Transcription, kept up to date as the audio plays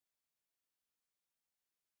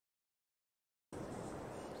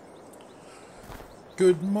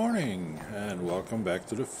Good morning and welcome back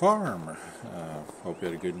to the farm. Hope you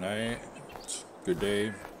had a good night, good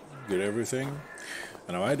day, good everything.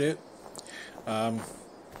 I know I did.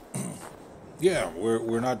 Yeah,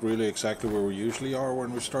 we're not really exactly where we usually are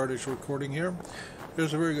when we start this recording here.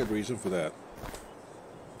 There's a very good reason for that.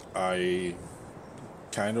 I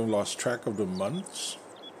kind of lost track of the months.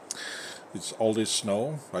 It's all this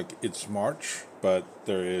snow, like it's March, but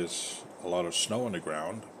there is a lot of snow on the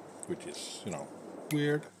ground, which is,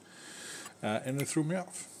 weird. And it threw me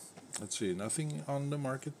off. Let's see, nothing on the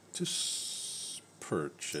market to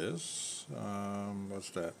purchase. What's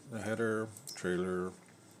that? A header, trailer,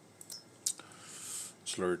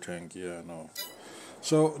 slur tank, yeah, no.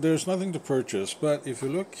 So there's nothing to purchase, but if you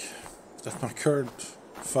look at my current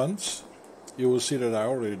funds, you will see that I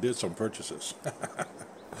already did some purchases.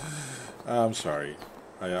 I'm sorry,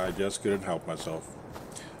 I just couldn't help myself.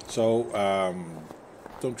 So,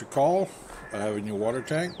 don't recall, I have a new water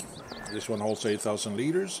tank. This one holds 8,000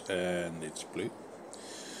 liters and it's blue.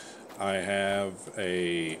 I have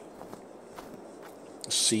a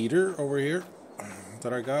cedar over here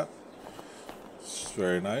that I got. It's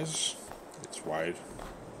very nice. It's wide,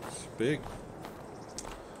 it's big,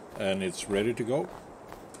 and it's ready to go.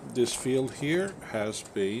 This field here has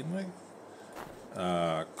been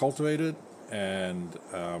cultivated and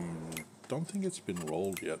don't think it's been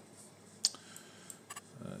rolled yet.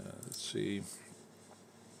 Let's see.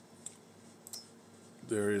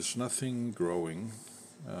 There is nothing growing.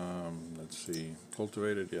 Let's see.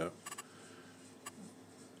 Cultivated, yeah.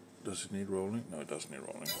 Does it need rolling? No, it doesn't need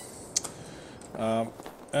rolling.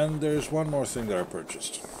 And there's one more thing that I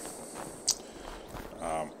purchased.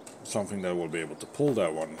 Something that will be able to pull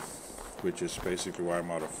that one, which is basically why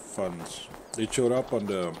I'm out of funds. It showed up on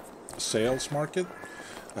the sales market.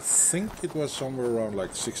 I think it was somewhere around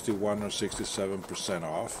like 61 or 67%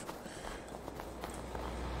 off.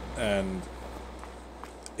 And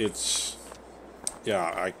it's,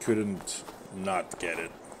 yeah, I couldn't not get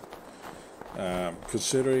it.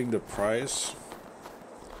 Considering the price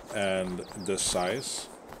and the size,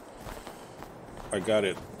 I got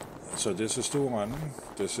it. So this is the one.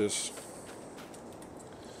 This is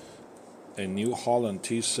a New Holland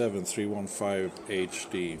T7 315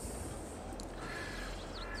 HD.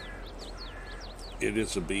 It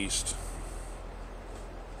is a beast.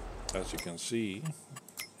 As you can see,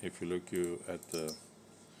 if you look at the...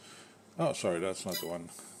 Oh, sorry, that's not the one.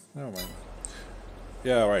 Never mind.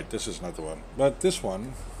 Yeah, right, this is not the one. But this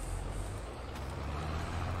one,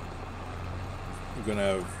 we're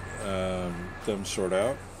gonna have them sort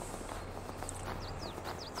out.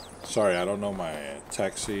 Sorry, I don't know my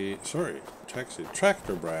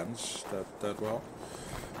tractor brands that well.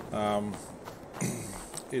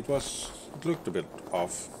 It looked a bit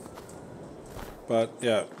off. But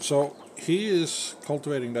yeah, so he is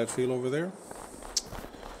cultivating that field over there.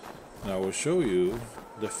 And I will show you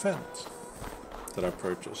the fence that I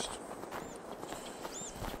purchased.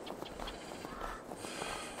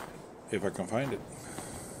 If I can find it.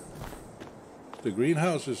 The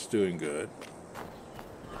greenhouse is doing good.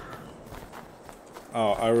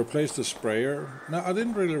 Oh, I replaced the sprayer. No, I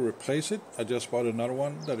didn't really replace it. I just bought another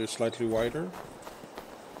one that is slightly wider.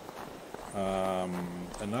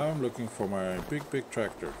 And now I'm looking for my big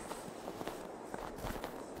tractor.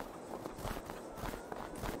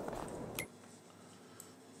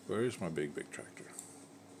 Where is my big tractor?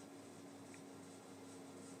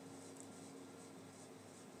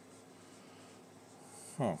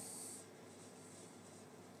 Huh.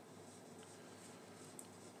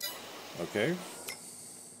 Okay.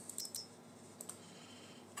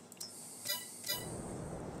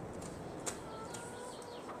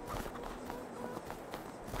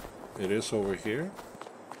 It is over here.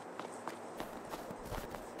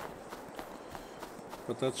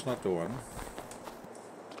 But that's not the one.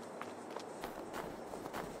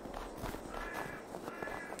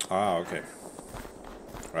 Ah, okay.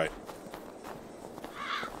 Right.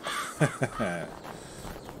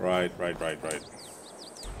 Right.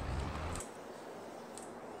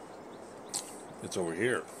 It's over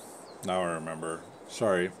here. Now I remember.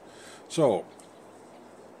 Sorry. So,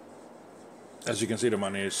 as you can see, the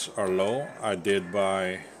monies are low. I did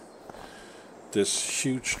buy this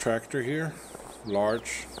huge tractor here.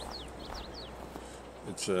 Large.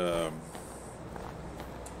 It's a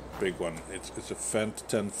big one. It's a Fendt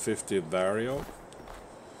 1050 Vario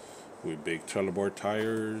with big trailer board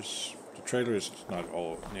tires. The trailer is not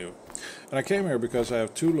all new. And I came here because I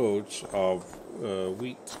have 2 loads of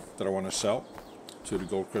wheat that I want to sell to the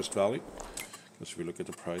Goldcrest Valley. Because if you look at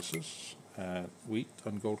the prices at wheat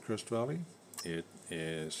on Goldcrest Valley, it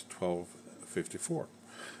is $12.54,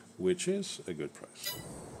 which is a good price.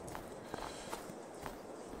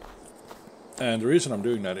 And the reason I'm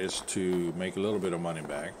doing that is to make a little bit of money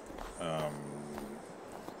back,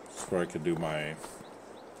 so I can do my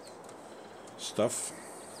stuff.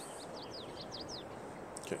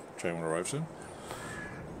 Okay, train will arrive soon.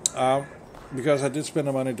 Because I did spend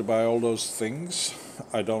the money to buy all those things,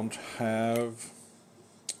 I don't have.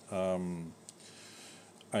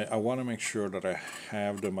 I want to make sure that I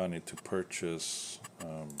have the money to purchase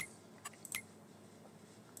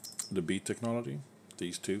the Beet technology,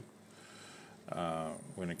 these two,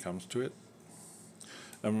 when it comes to it.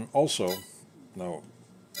 Also, now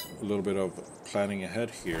a little bit of planning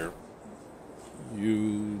ahead here.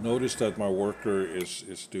 You notice that my worker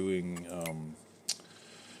is doing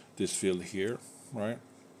this field here, right?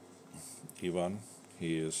 Ivan,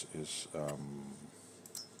 he is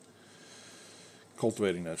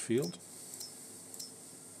cultivating that field.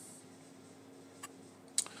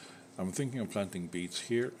 I'm thinking of planting beets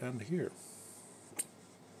here and here.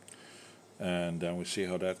 And then we see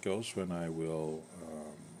how that goes when I will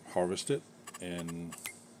harvest it in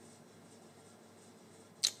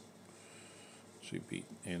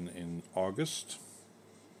in August.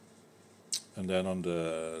 And then on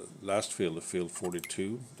the last field, the field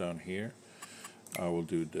 42 down here, I will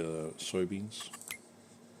do the soybeans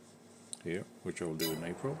here, which I will do in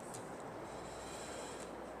April.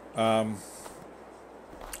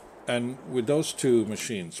 And with those two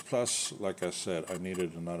machines, plus, like I said, I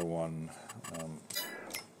needed another one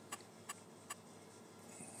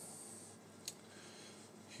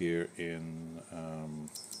here in,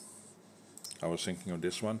 I was thinking of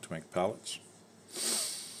this one to make pallets.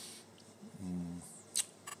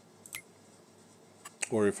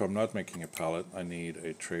 Or if I'm not making a pallet, I need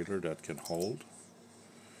a trailer that can hold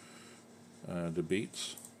the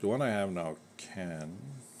beets. The one I have now can,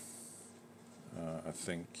 I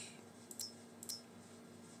think,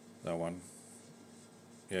 that one,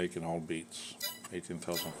 yeah, you can hold beets,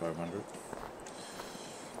 18,500.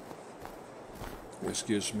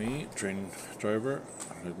 Excuse me, train driver,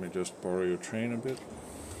 let me just borrow your train a bit.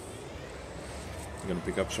 I'm gonna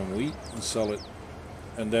pick up some wheat and sell it,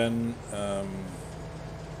 and then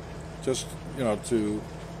just, you know, to,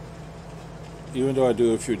 even though I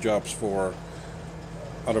do a few jobs for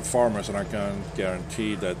other farmers and I can't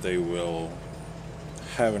guarantee that they will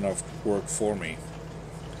have enough work for me,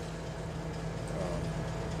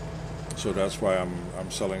 so that's why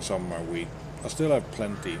I'm selling some of my wheat. I still have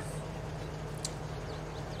plenty,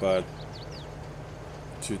 but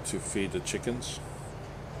to feed the chickens.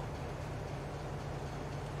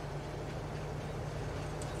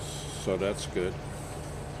 So that's good.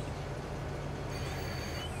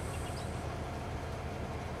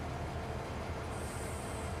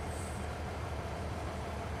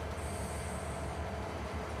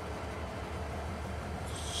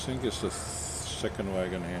 I think it's the second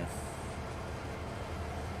wagon here.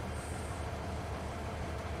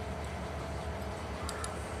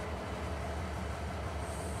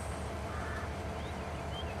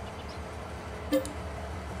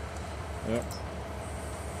 Yep.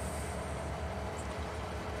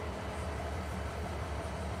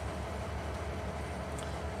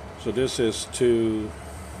 So this is two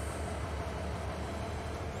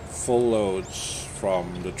full loads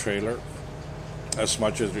from the trailer, as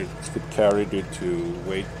much as it could carry due to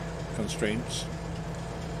weight constraints.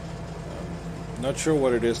 Not sure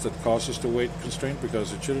what it is that causes the weight constraint,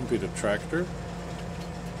 because it shouldn't be the tractor,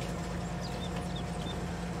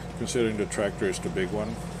 considering the tractor is the big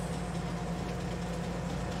one.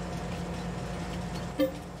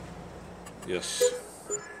 Yes.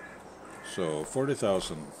 So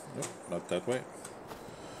 40,000. Nope, not that way.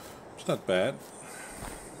 It's not bad.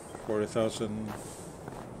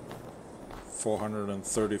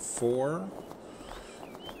 40,434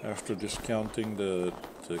 after discounting the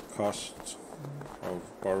cost of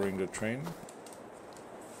borrowing the train.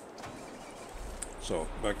 So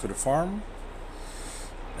back to the farm,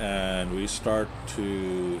 and I will start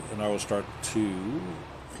to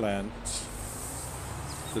plant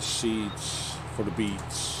the seeds for the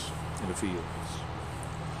beets in the fields.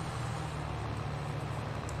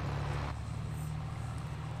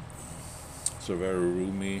 It's a very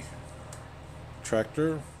roomy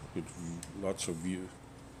tractor with lots of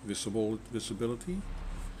visibility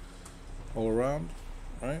all around,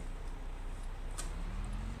 right?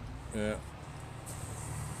 Yeah.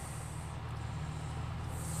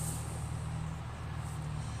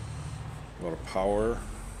 A lot of power.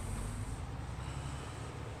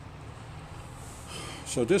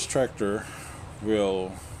 So this tractor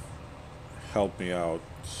will help me out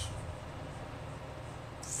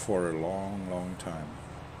for a long, long time.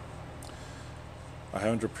 I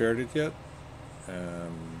haven't repaired it yet.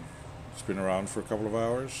 It's been around for a couple of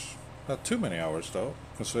hours. Not too many hours though,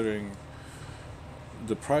 considering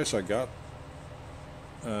the price I got,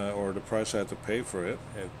 or the price I had to pay for it.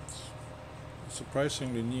 It's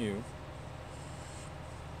surprisingly new.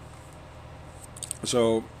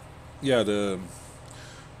 So, yeah, the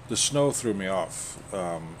snow threw me off.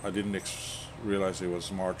 I didn't realize it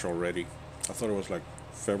was March already. I thought it was like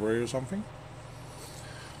February or something.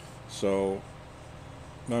 So,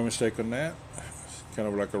 no mistake on that. Kind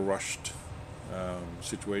of like a rushed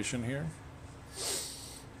situation here.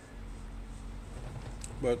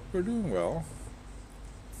 But we're doing well,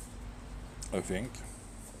 I think.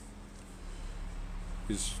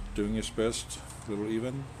 He's doing his best, little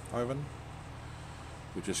Ivan,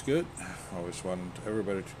 which is good. I always want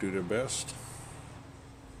everybody to do their best.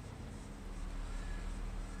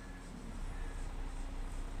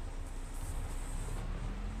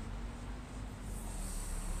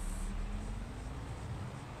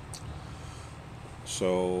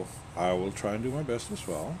 So I will try and do my best as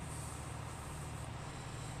well.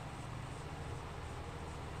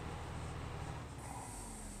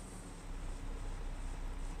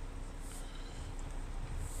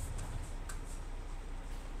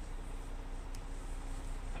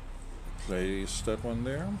 Place that one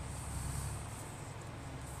there.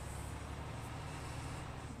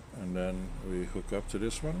 And then we hook up to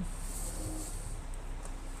this one.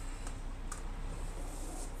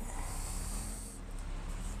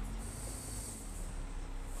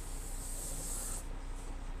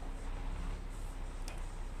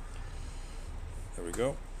 There we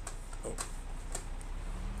go. Oh.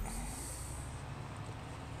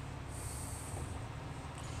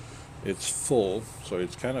 It's full, so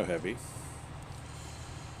it's kind of heavy.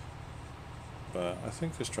 But I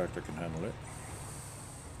think this tractor can handle it.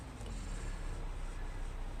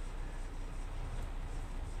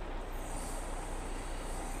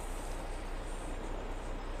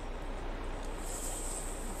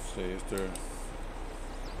 See if they're...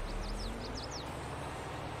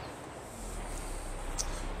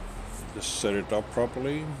 Just set it up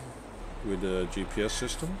properly with the GPS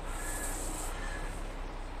system.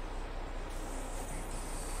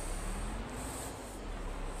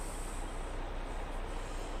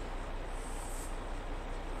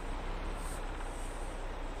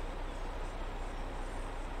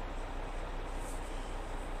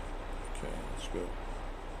 Okay, let's go.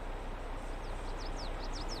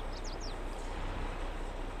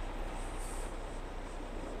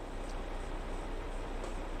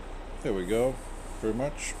 There we go, very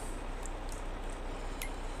much.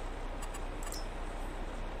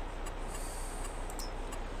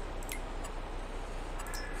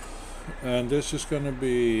 And this is going to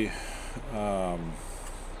be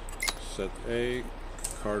set A,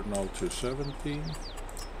 cardinal 270.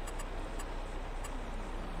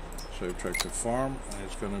 Save tractor farm, and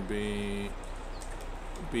it's going to be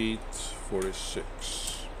Beet 46.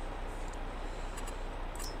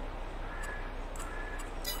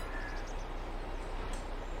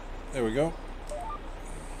 There we go.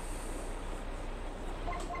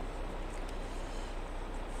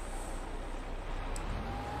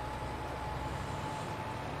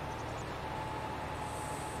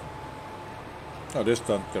 Oh, this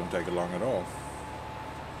not going to take long at all.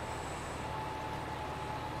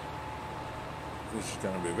 This is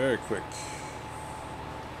going to be very quick.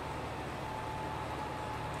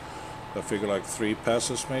 I figure like 3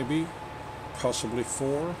 passes maybe, possibly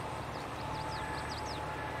 4.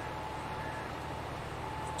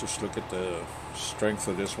 Just look at the strength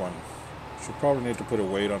of this one. Should probably need to put a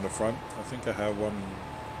weight on the front. I think I have one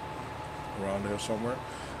around here somewhere.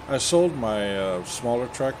 I sold my smaller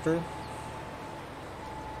tractor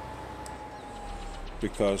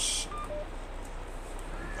because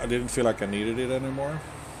I didn't feel like I needed it anymore.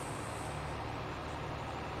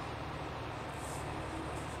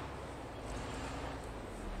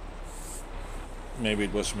 Maybe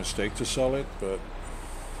it was a mistake to sell it, but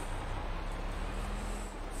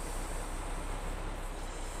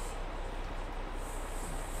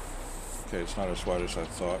okay, it's not as wide as I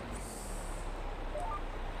thought.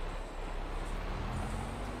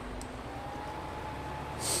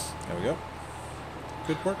 There we go.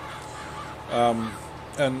 Good work.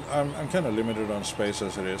 And I'm kind of limited on space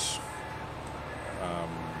as it is.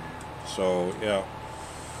 So yeah.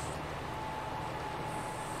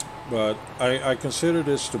 But I consider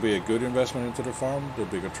this to be a good investment into the farm, the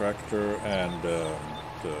bigger tractor and the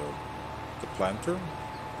planter.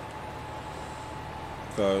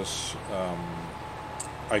 Because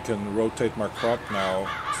I can rotate my crop now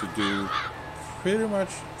to do pretty much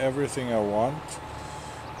everything I want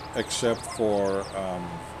except for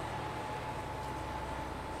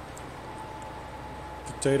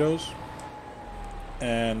potatoes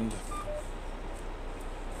and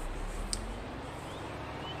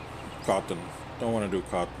cotton. Don't want to do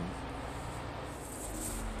cotton.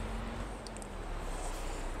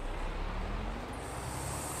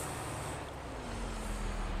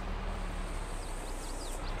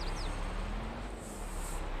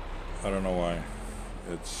 I don't know why.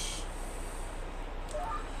 It's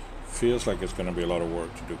feels like it's going to be a lot of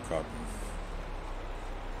work to do cotton.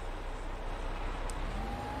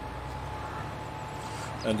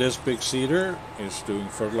 And this big seeder is doing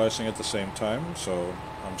fertilizing at the same time, so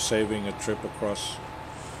I'm saving a trip across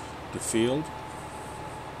the field.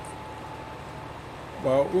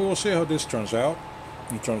 Well, we will see how this turns out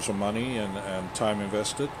in terms of money and time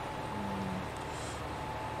invested.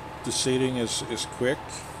 The seeding is quick,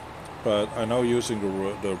 but I know using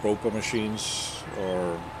the roper machines,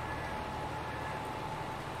 or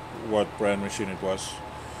what brand machine it was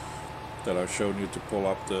that I've shown you to pull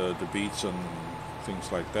up the beets and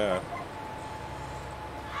things like that.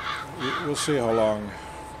 We'll see how long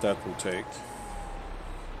that will take.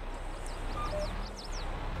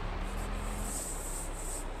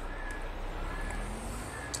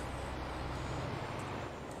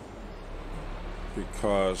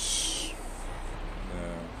 Because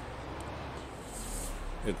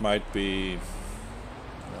it might be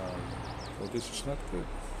well, this is not good.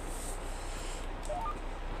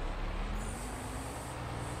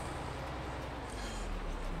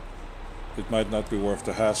 It might not be worth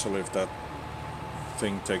the hassle if that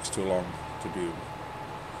thing takes too long to do.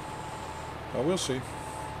 But we'll see.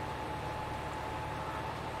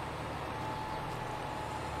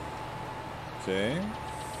 Okay.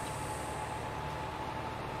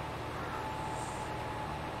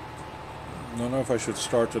 I don't know if I should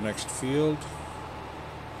start the next field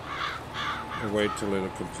or wait till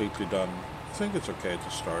it's completely done. I think it's okay to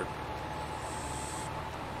start.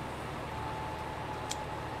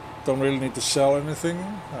 Don't really need to sell anything.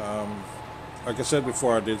 Like I said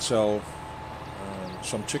before, I did sell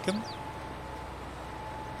some chicken.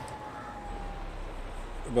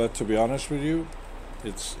 But to be honest with you,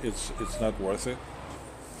 it's not worth it.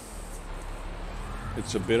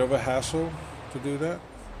 It's a bit of a hassle to do that,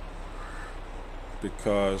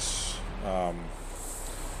 because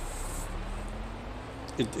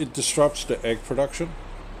it disrupts the egg production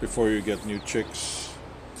before you get new chicks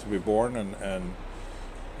to be born and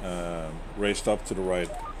raised up to the right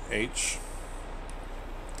age.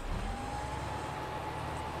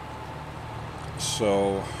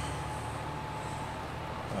 So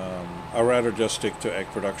I'd rather just stick to egg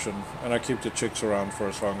production, and I keep the chicks around for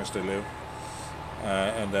as long as they live,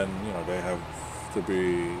 and then they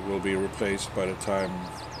will be replaced by the time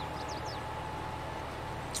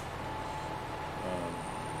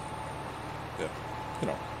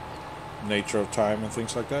nature of time and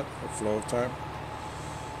things like that, the flow of time.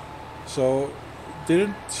 So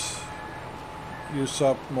didn't use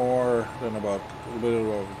up more than about a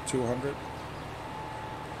little over 200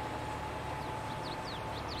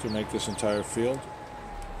 to make this entire field,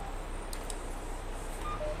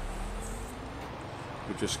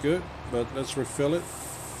 which is good. But let's refill it.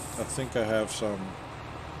 I think I have some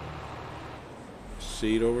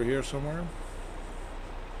seed over here somewhere.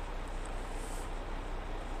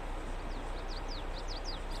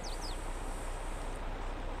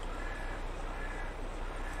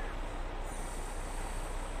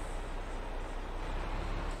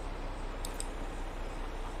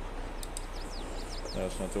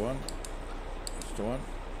 That's not the one. That's the one.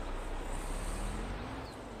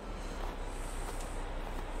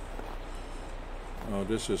 Oh,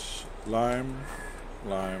 this is lime.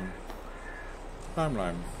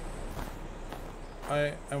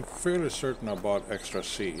 I am fairly certain I bought extra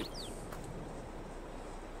seed.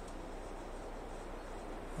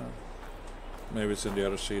 Maybe it's in the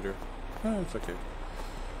other seeder. Oh, it's okay.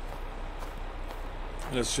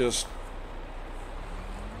 Let's just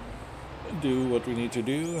do what we need to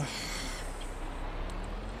do.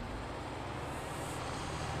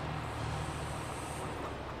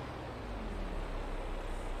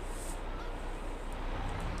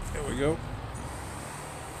 Here we go.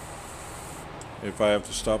 If I have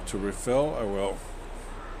to stop to refill, I will.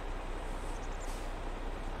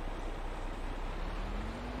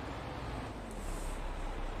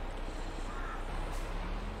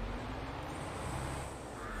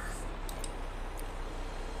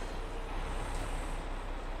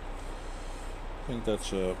 I think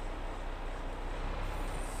that's a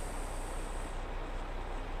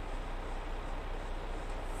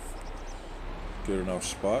good enough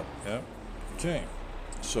spot. Yeah. Okay.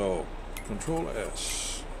 So Control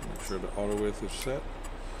S, make sure the auto width is set.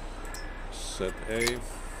 Set A,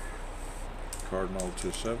 Cardinal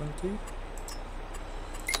 270,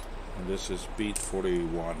 and this is Beet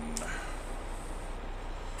 41.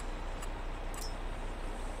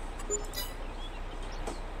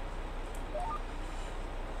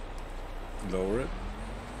 Lower it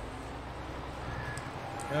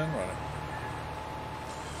and run it.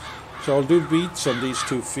 So I'll do beets on these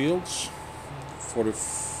two fields,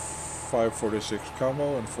 45, 46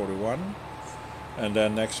 combo and 41, and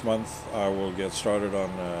then next month I will get started on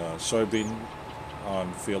soybean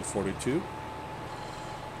on field 42,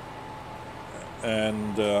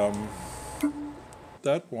 and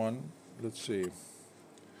that one, let's see,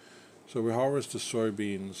 so we harvest the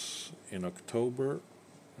soybeans in October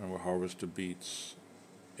and we harvest the beets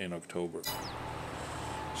in October.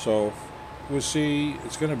 So we see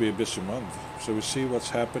it's going to be a busy month. So we see what's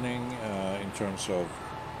happening in terms of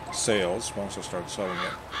sales once I start selling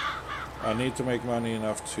it. I need to make money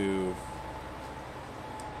enough to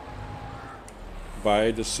buy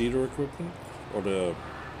the seeder equipment or the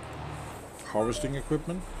harvesting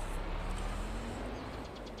equipment.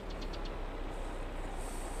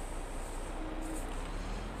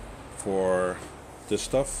 For this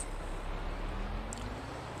stuff.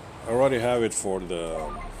 I already have it for the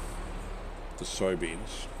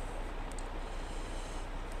soybeans,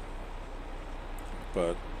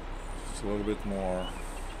 but it's a little bit more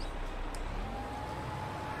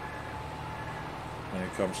when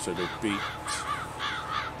it comes to the beet.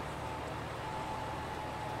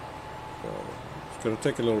 So it's going to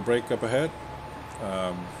take a little break up ahead.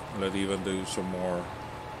 Let even do some more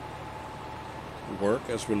work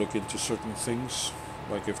as we look into certain things,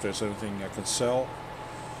 like if there's anything I can sell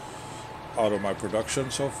out of my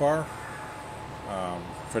production so far.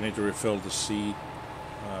 If I need to refill the seed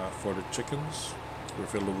for the chickens,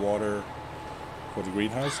 refill the water for the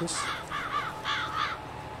greenhouses.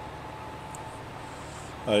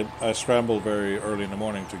 I scrambled very early in the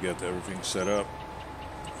morning to get everything set up.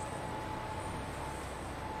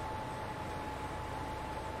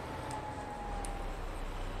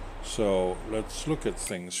 So let's look at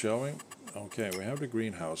things, shall we? Okay, we have the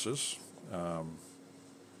greenhouses.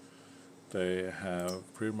 They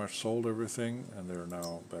have pretty much sold everything and they're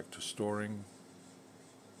now back to storing,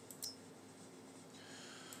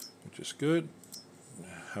 which is good.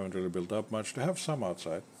 Haven't really built up much. They have some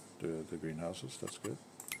outside, the greenhouses, that's good.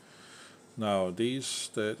 Now these,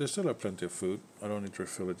 they still have plenty of food. I don't need to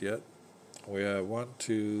refill it yet. We have 1,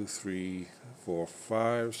 2, 3, 4,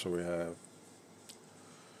 5, so we have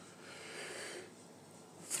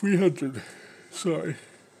 300, sorry.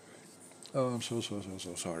 Oh, I'm so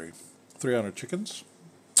sorry. 300 chickens.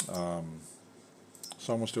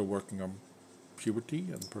 Some are still working on puberty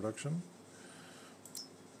and production.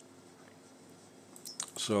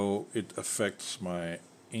 So it affects my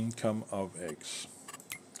income of eggs.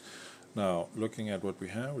 Now, looking at what we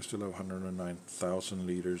still have 109,000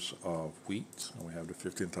 liters of wheat, and we have the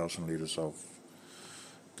 15,000 liters of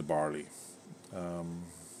the barley.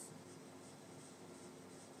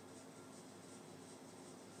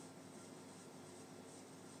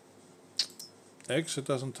 Eggs, it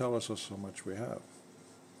doesn't tell us how much we have.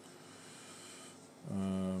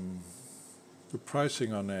 The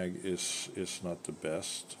pricing on egg is not the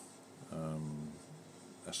best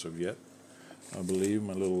as of yet. I believe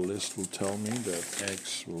my little list will tell me that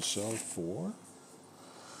eggs will sell for.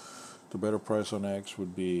 The better price on eggs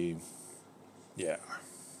would be, yeah,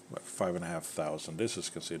 like 5,500. This is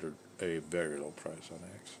considered a very low price on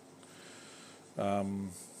eggs.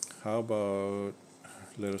 How about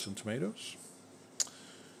lettuce and tomatoes?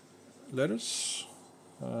 Lettuce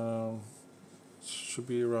should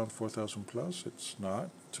be around 4,000 plus. It's not.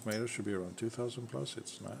 Tomatoes should be around 2,000 plus.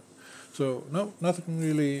 It's not. So no, nothing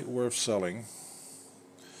really worth selling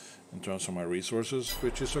in terms of my resources,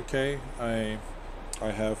 which is okay. I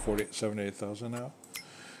have 78,000 now.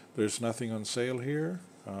 There's nothing on sale here.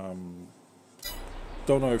 Don't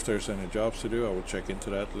know if there's any jobs to do. I will check into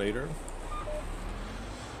that later.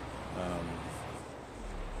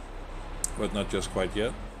 But not just quite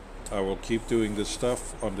yet. I will keep doing this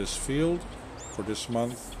stuff on this field for this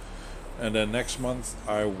month, and then next month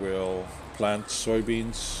I will plant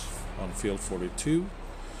soybeans on field 42.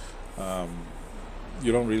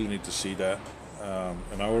 You don't really need to see that,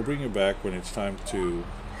 and I will bring you back when it's time to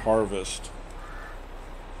harvest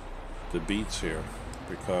the beets here,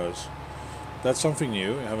 because that's something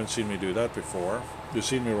new. You haven't seen me do that before. You've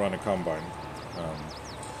seen me run a combine.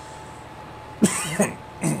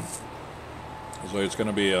 So it's going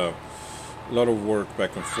to be a lot of work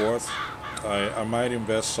back and forth. I might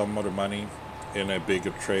invest some of the money in a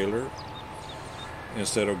bigger trailer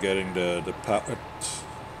instead of getting the pallet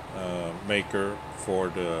maker for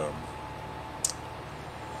the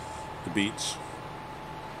beets.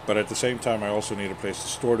 But at the same time, I also need a place to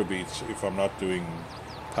store the beets if I'm not doing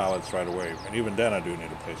pallets right away. And even then, I do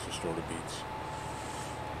need a place to store the beets.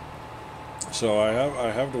 So I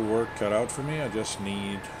have the work cut out for me. I just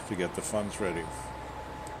need to get the funds ready.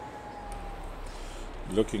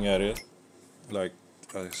 Looking at it, like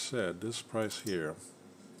I said, this price here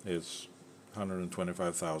is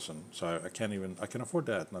 125,000. So I can afford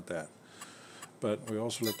that, not that. But we're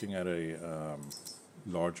also looking at a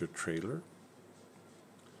larger trailer,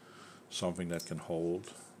 something that can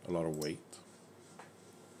hold a lot of weight.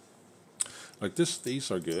 Like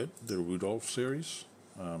these are good. The Rudolph series.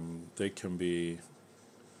 They can be.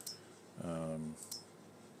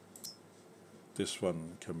 This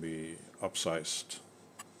one can be upsized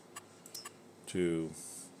to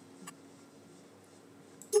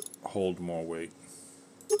hold more weight,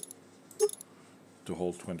 to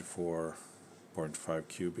hold 24.5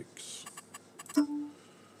 cubics,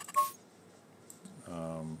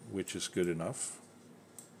 which is good enough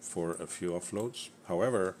for a few offloads.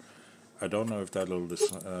 However, I don't know if that little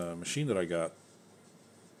machine that I got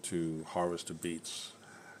to harvest the beets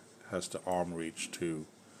has the arm reach to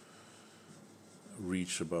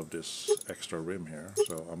reach above this extra rim here.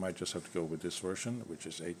 So I might just have to go with this version, which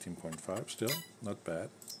is 18.5 still, not bad.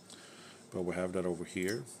 But we have that over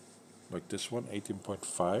here, like this one,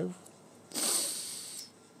 18.5.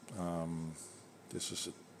 This is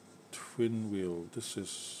a twin wheel. This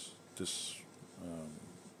is this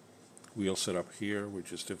wheel setup here,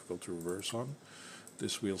 which is difficult to reverse on.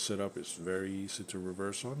 This wheel setup is very easy to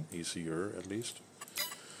reverse on, easier at least.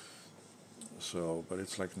 So, but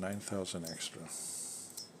it's like 9,000 extra.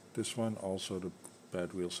 This one also the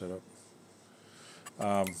bad wheel setup.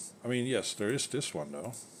 I mean, yes, there is this one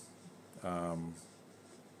though.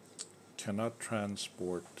 Cannot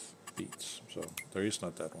transport beets, so there is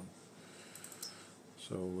not that one.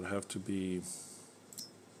 So it would have to be.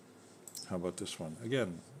 How about this one?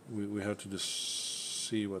 Again, we have to just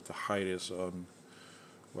see what the height is on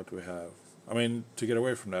what we have. I mean, to get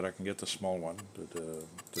away from that, I can get the small one, the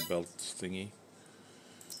belt thingy.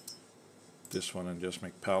 This one, and just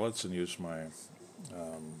make pallets and use my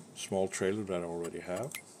small trailer that I already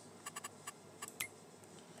have.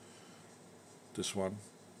 This one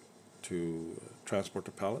to transport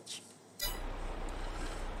the pallets.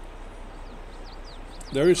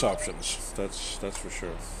 There is options, that's for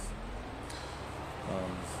sure.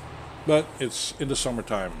 But it's in the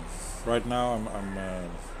summertime. Right now I'm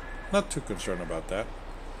not too concerned about that.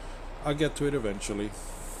 I'll get to it eventually.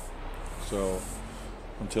 So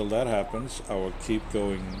until that happens, I will keep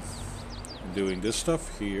going doing this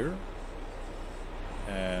stuff here,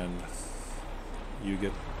 and you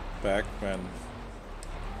get back when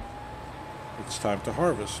it's time to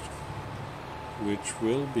harvest, which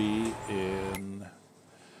will be in,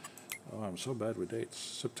 oh, I'm so bad with dates,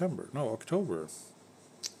 September, no, October.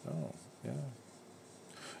 Oh, yeah.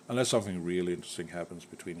 Unless something really interesting happens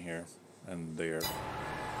between here and there.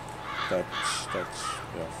 That's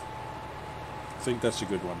yeah. I think that's a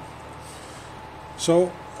good one.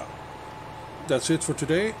 So, that's it for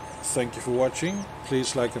today. Thank you for watching.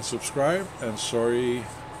 Please like and subscribe. And sorry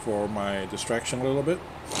for my distraction a little bit.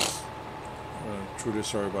 Truly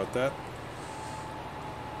sorry about that.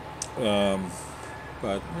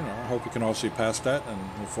 But, you know, I hope you can all see past that and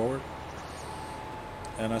move forward.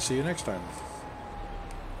 And I'll see you next time.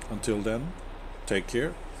 Until then, take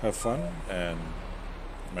care, have fun, and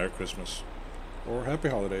Merry Christmas. Or Happy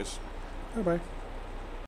Holidays. Bye-bye.